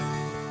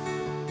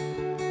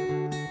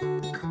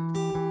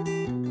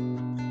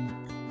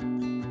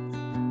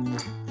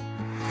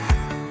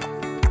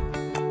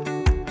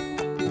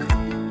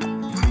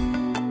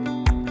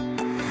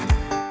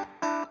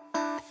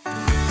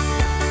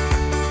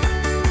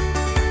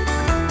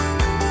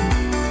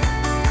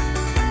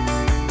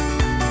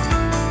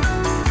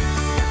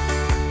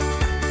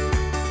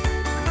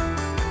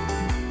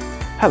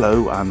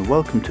Hello and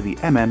welcome to the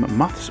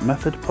Maths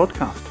Method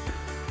podcast.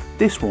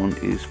 This one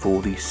is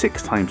for the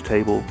 6 times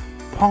table,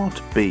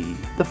 part B,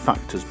 the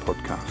factors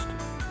podcast.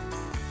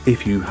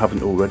 If you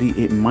haven't already,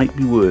 it might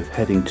be worth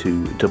heading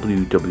to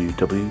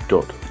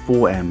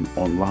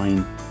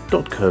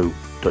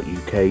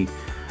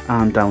www.4monline.co.uk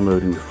and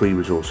downloading the free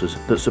resources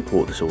that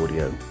support this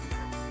audio.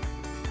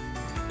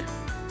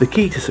 The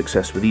key to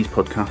success with these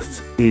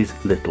podcasts is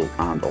little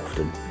and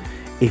often.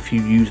 If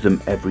you use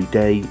them every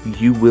day,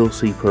 you will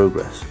see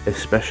progress,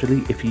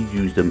 especially if you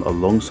use them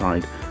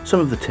alongside some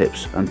of the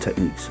tips and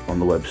techniques on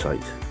the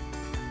website.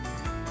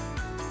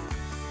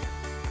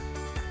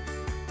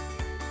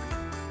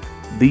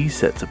 These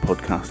sets of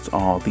podcasts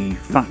are the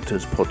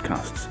factors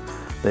podcasts.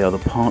 They are the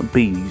part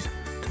Bs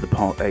to the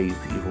part As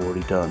that you've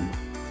already done.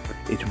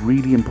 It's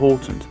really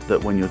important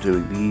that when you're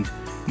doing these,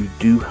 you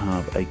do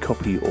have a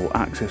copy or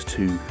access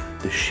to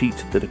the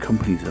sheet that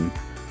accompanies them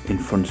in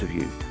front of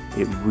you.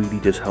 It really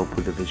does help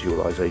with the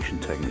visualization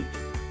technique.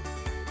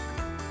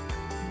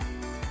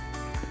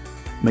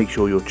 Make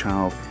sure your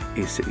child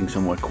is sitting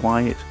somewhere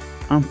quiet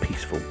and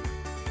peaceful.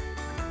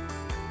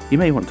 You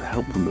may want to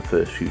help them the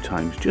first few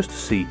times just to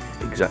see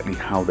exactly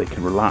how they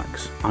can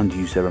relax and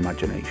use their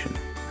imagination.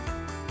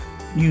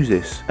 Use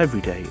this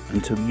every day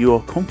until you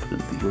are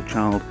confident that your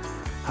child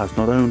has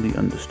not only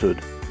understood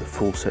the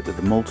full set of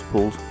the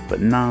multiples,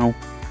 but now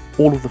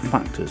all of the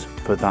factors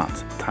for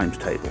that times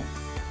table.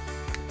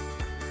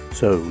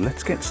 So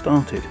let's get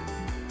started.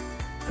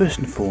 First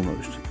and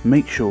foremost,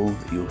 make sure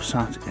that you're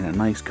sat in a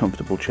nice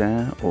comfortable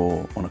chair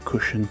or on a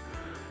cushion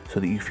so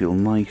that you feel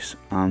nice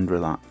and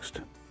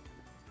relaxed.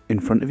 In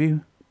front of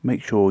you,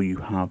 make sure you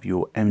have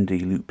your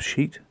MD Loops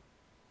sheet.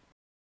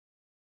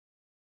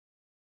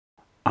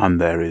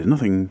 And there is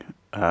nothing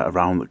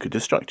around that could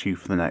distract you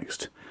for the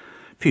next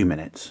few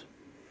minutes.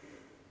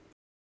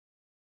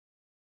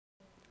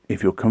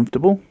 If you're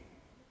comfortable,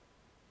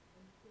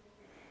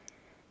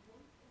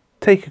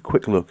 take a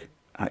quick look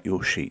at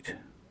your sheet.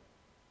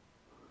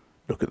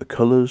 Look at the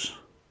colours,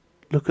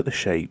 look at the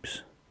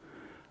shapes,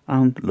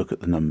 and look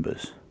at the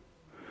numbers.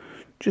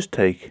 Just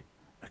take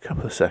a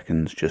couple of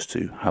seconds just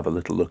to have a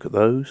little look at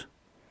those.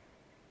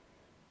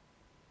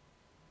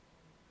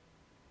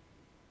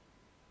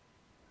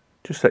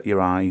 Just let your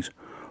eyes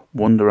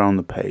wander around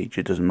the page.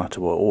 It doesn't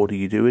matter what order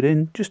you do it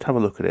in, just have a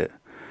look at it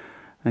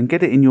and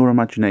get it in your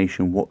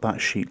imagination what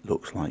that sheet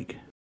looks like.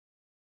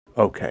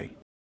 Okay.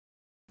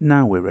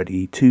 Now we're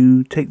ready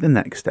to take the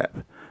next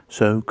step,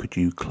 so could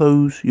you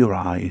close your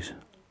eyes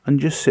and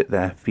just sit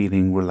there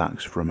feeling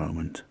relaxed for a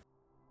moment.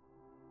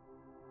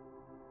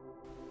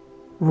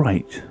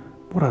 Right,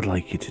 what I'd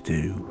like you to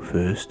do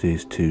first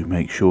is to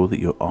make sure that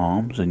your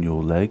arms and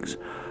your legs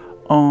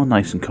are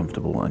nice and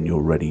comfortable and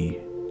you're ready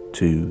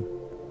to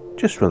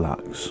just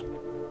relax.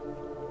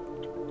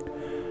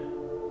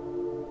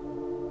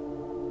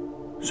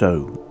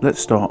 So let's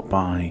start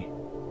by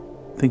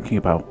thinking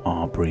about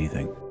our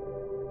breathing.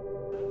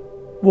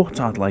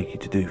 What I'd like you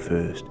to do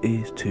first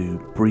is to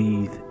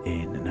breathe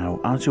in. Now,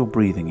 as you're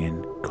breathing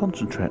in,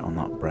 concentrate on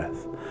that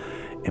breath.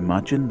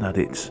 Imagine that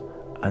it's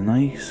a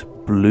nice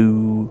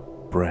blue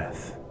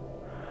breath,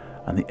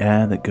 and the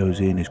air that goes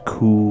in is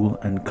cool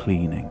and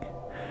cleaning.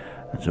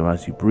 And so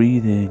as you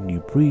breathe in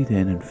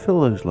and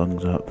fill those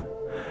lungs up.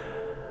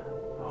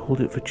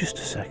 Hold it for just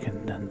a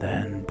second and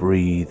then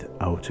breathe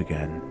out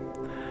again.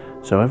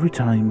 So every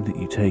time that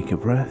you take a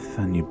breath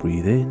and you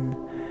breathe in,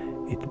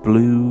 it's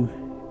blue,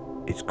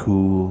 it's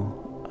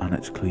cool, and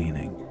it's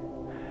cleaning.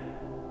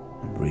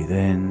 And breathe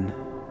in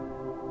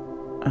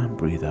and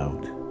breathe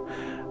out.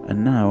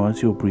 And now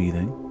as you're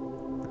breathing,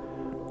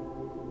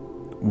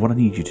 what I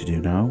need you to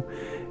do now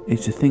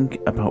is to think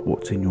about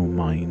what's in your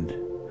mind.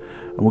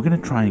 And we're going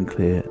to try and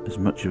clear as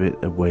much of it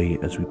away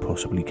as we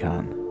possibly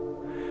can.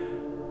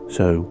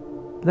 So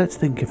let's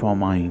think of our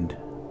mind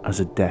as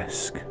a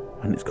desk,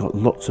 and it's got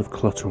lots of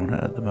clutter on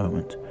it at the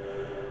moment.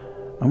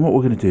 And what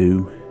we're going to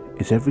do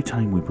is every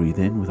time we breathe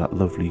in with that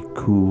lovely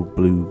cool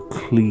blue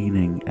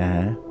cleaning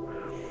air,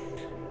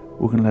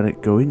 we're going to let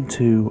it go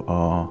into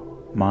our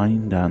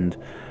mind and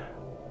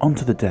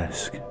onto the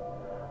desk.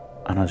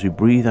 And as we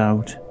breathe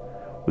out,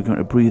 we're going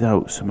to breathe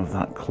out some of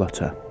that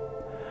clutter.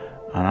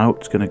 And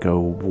out's going to go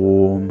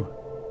warm,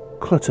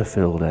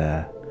 clutter-filled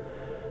air.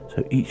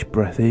 So each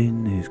breath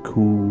in is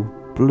cool,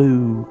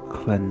 blue,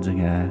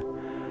 cleansing air.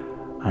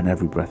 And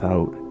every breath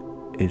out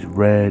is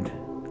red,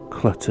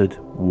 cluttered,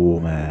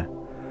 warm air.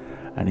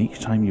 And each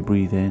time you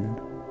breathe in,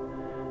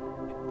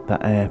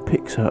 that air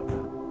picks up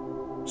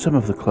some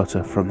of the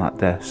clutter from that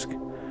desk.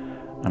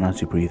 And as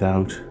you breathe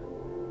out,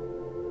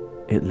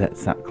 it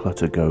lets that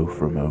clutter go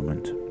for a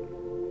moment.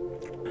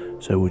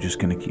 So we're just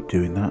going to keep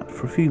doing that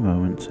for a few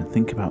moments and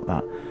think about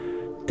that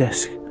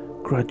desk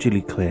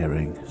gradually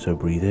clearing. So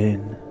breathe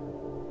in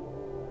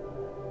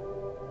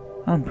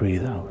and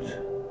breathe out.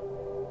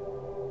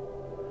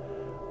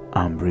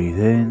 And breathe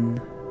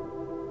in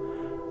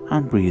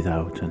and breathe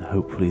out, and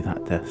hopefully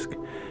that desk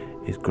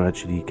is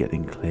gradually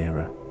getting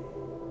clearer.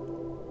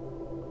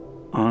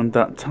 And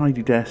that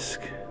tidy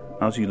desk,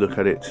 as you look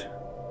at it,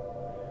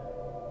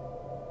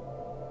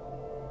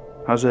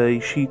 has a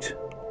sheet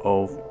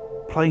of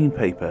plain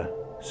paper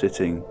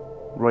sitting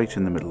right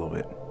in the middle of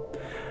it.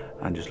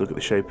 And just look at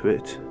the shape of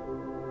it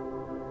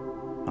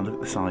and look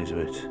at the size of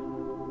it.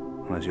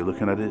 And as you're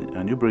looking at it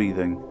and you're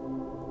breathing,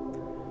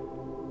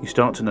 you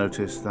start to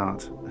notice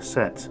that a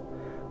set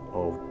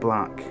of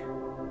black,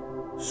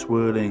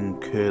 swirling,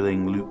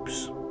 curling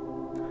loops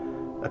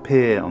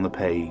appear on the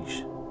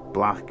page,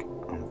 black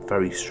and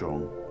very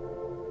strong.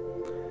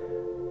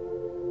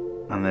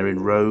 And they're in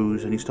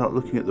rows, and you start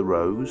looking at the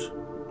rows,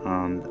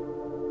 and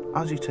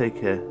as you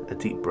take a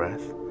deep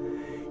breath,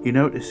 you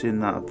notice in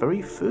that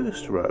very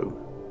first row,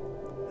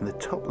 in the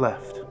top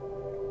left,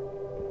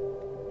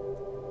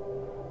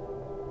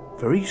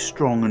 very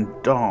strong and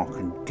dark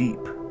and deep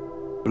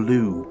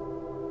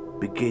blue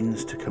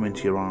begins to come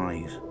into your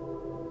eyes.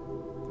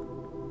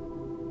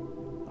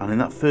 And in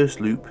that first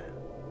loop,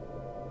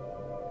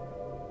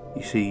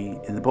 you see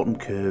in the bottom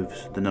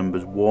curves the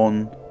numbers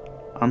 1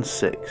 and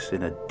 6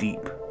 in a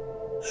deep,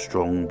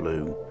 strong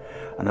blue.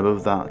 And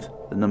above that,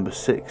 the number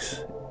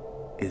 6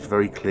 is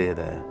very clear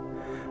there.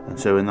 And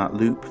so in that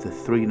loop, the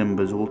three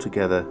numbers all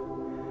together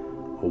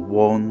are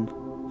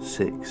 1,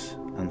 6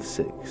 and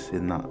 6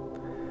 in that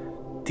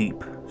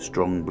deep,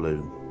 strong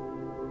blue.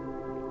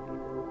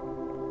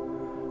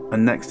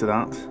 And next to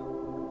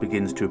that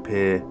begins to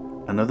appear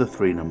another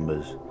three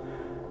numbers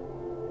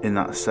in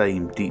that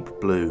same deep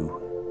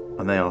blue,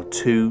 and they are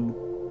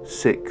 2,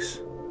 6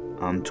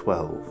 and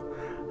 12,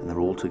 and they're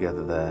all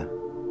together there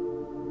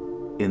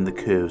in the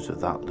curves of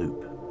that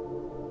loop.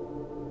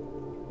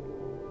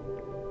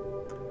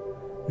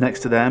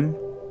 Next to them,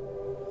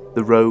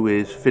 the row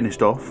is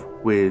finished off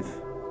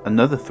with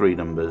another three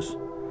numbers,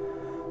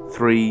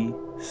 3,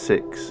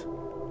 6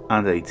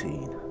 and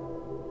 18,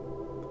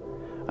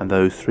 and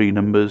those three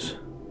numbers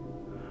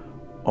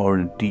are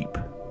in a deep,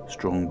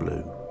 strong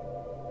blue.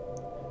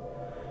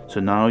 So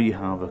now you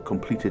have a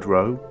completed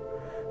row,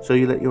 so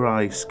you let your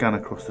eyes scan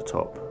across the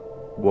top.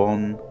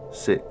 1,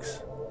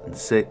 6 and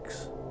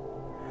 6,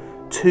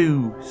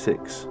 2,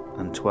 6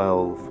 and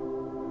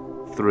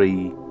 12,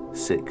 3,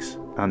 6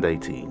 and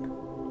 18.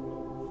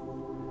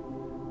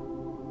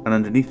 And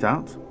underneath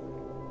that,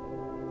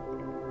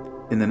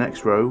 in the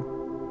next row,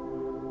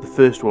 the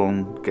first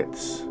one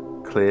gets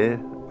clear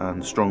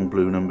and strong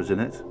blue numbers in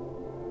it.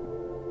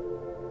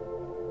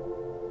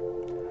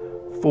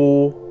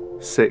 4,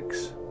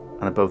 6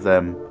 and above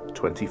them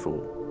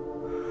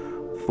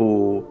 24.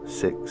 4,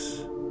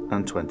 6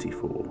 and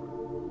 24.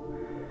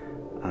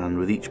 And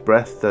with each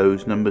breath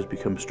those numbers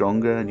become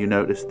stronger, and you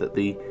notice that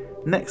the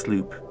next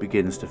loop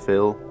begins to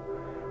fill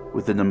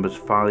with the numbers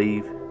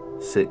 5,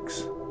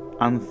 6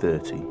 and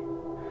 30.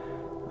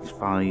 That's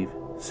 5,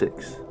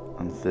 6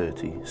 and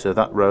 30. So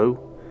that row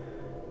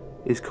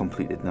is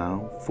completed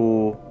now.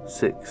 4,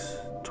 6,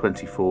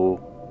 24,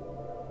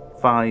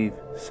 5,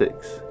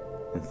 6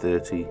 and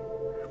 30.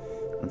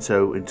 And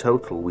so in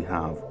total we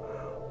have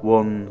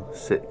 1,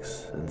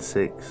 6 and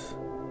 6,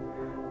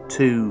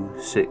 2,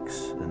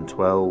 6 and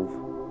 12,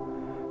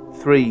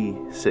 3,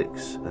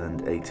 6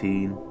 and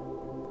 18,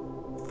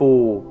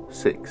 4,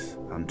 6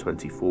 and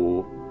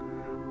 24,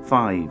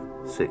 5,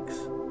 6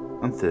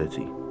 and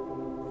 30.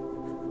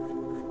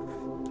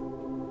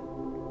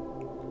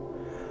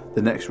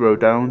 The next row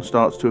down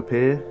starts to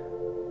appear,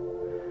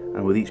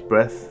 and with each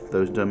breath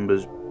those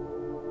numbers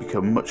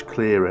become much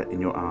clearer in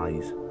your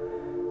eyes.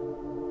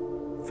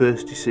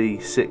 First you see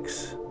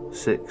 6,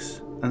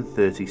 6 and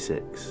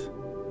 36.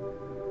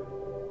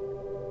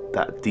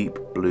 That deep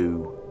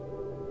blue.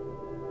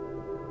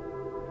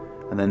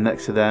 And then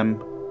next to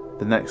them,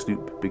 the next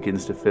loop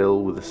begins to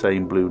fill with the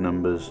same blue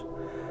numbers.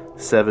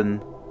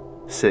 7,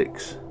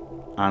 6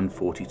 and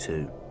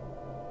 42.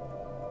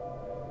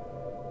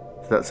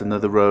 So that's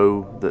another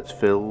row that's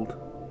filled.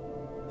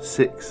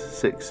 6,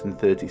 6 and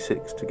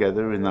 36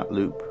 together in that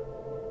loop.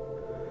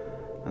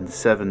 And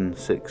 7,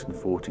 6 and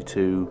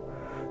 42,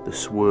 the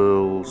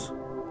swirls,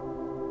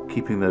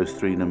 keeping those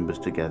three numbers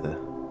together.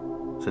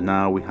 So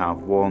now we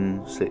have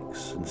 1,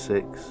 6 and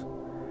 6,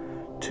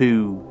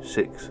 2,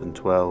 6 and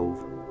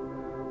 12,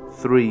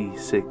 3,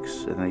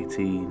 6 and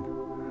 18,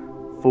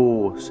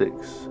 4,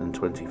 6 and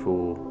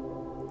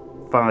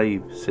 24,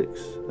 5, 6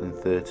 and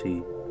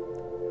 30,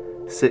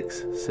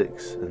 6,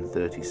 6 and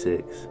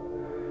 36,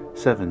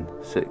 7,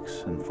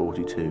 6 and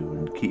 42,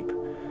 and keep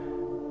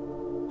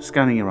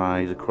scanning your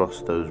eyes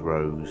across those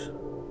rows.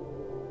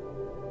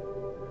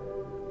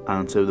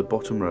 And so the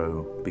bottom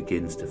row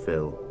begins to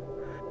fill,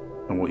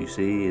 and what you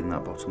see in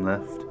that bottom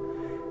left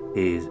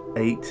is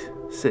 8,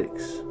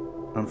 6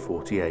 and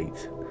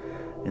 48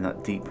 in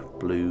that deep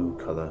blue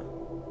colour,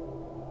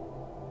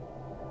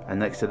 and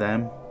next to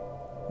them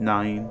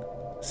 9,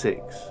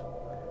 6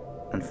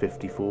 and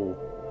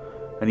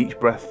 54, and each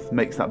breath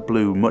makes that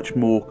blue much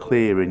more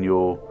clear in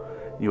your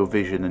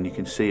vision, and you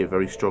can see it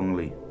very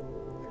strongly.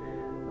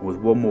 And with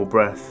one more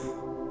breath,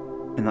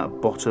 in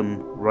that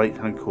bottom right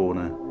hand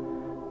corner,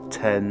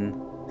 10,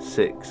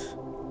 6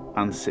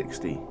 and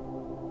 60.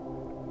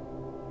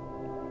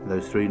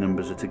 Those three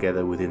numbers are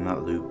together within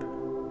that loop,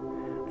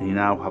 and you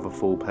now have a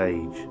full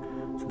page.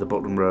 So the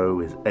bottom row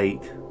is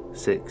 8,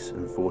 6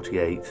 and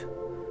 48,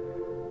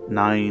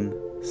 9,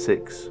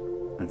 6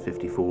 and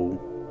 54,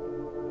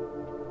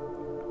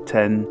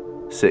 10,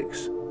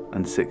 6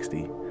 and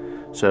 60.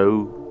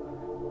 So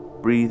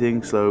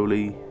breathing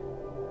slowly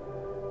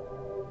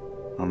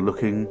and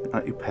looking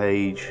at your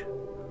page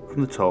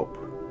from the top.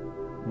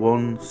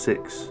 1,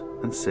 6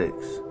 and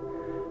 6,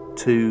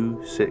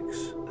 2,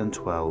 6 and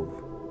 12,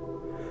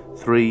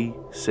 3,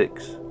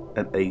 6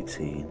 and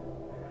 18,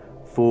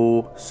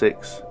 4,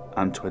 6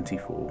 and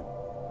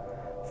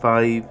 24,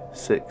 5,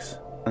 6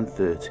 and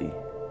 30,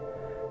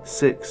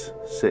 6,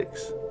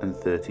 6 and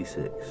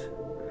 36,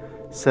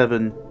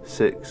 7,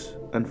 6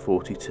 and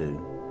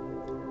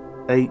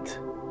 42, 8,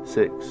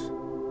 6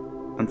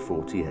 and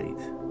 48,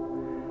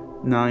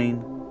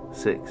 9,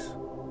 6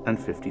 and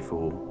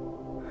 54,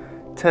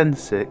 10,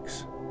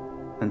 6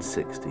 and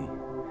 60.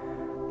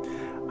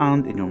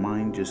 And in your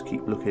mind just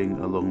keep looking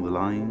along the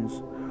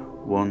lines.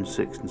 1,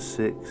 6 and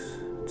 6,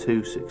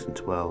 2, 6 and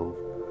 12,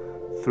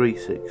 3,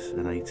 6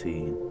 and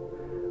 18,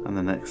 and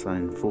the next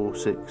line 4,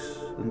 6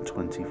 and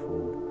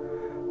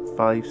 24,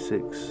 5,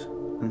 6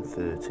 and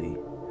 30,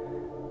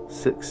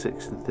 6,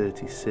 6 and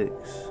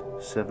 36,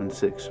 7,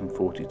 6 and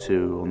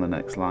 42 on the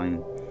next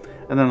line,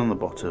 and then on the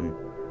bottom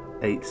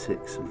 8,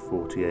 6 and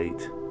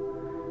 48,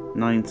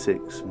 9,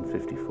 6 and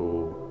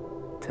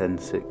 54, 10,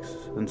 6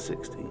 and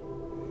 60.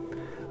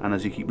 And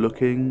as you keep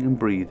looking and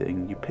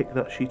breathing, you pick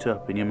that sheet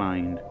up in your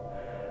mind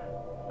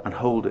and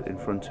hold it in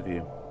front of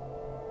you.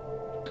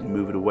 You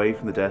move it away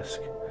from the desk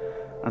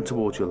and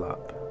towards your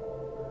lap.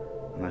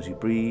 And as you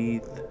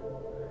breathe,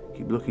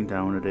 keep looking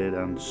down at it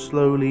and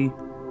slowly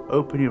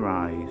open your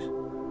eyes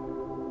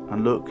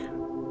and look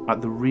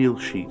at the real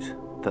sheet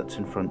that's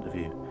in front of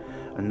you.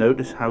 And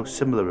notice how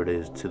similar it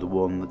is to the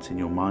one that's in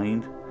your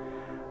mind,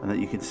 and that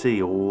you can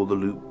see all the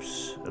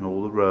loops and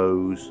all the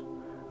rows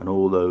and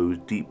all those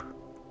deep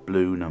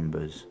blue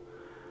numbers.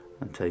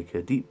 And take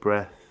a deep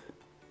breath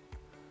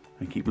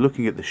and keep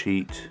looking at the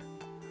sheet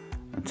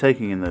and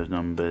taking in those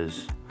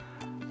numbers,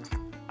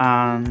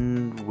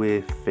 and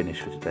we're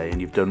finished for today. And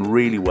you've done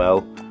really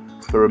well,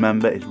 but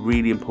remember, it's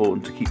really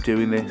important to keep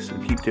doing this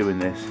and keep doing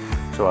this.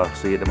 So I'll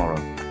see you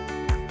tomorrow.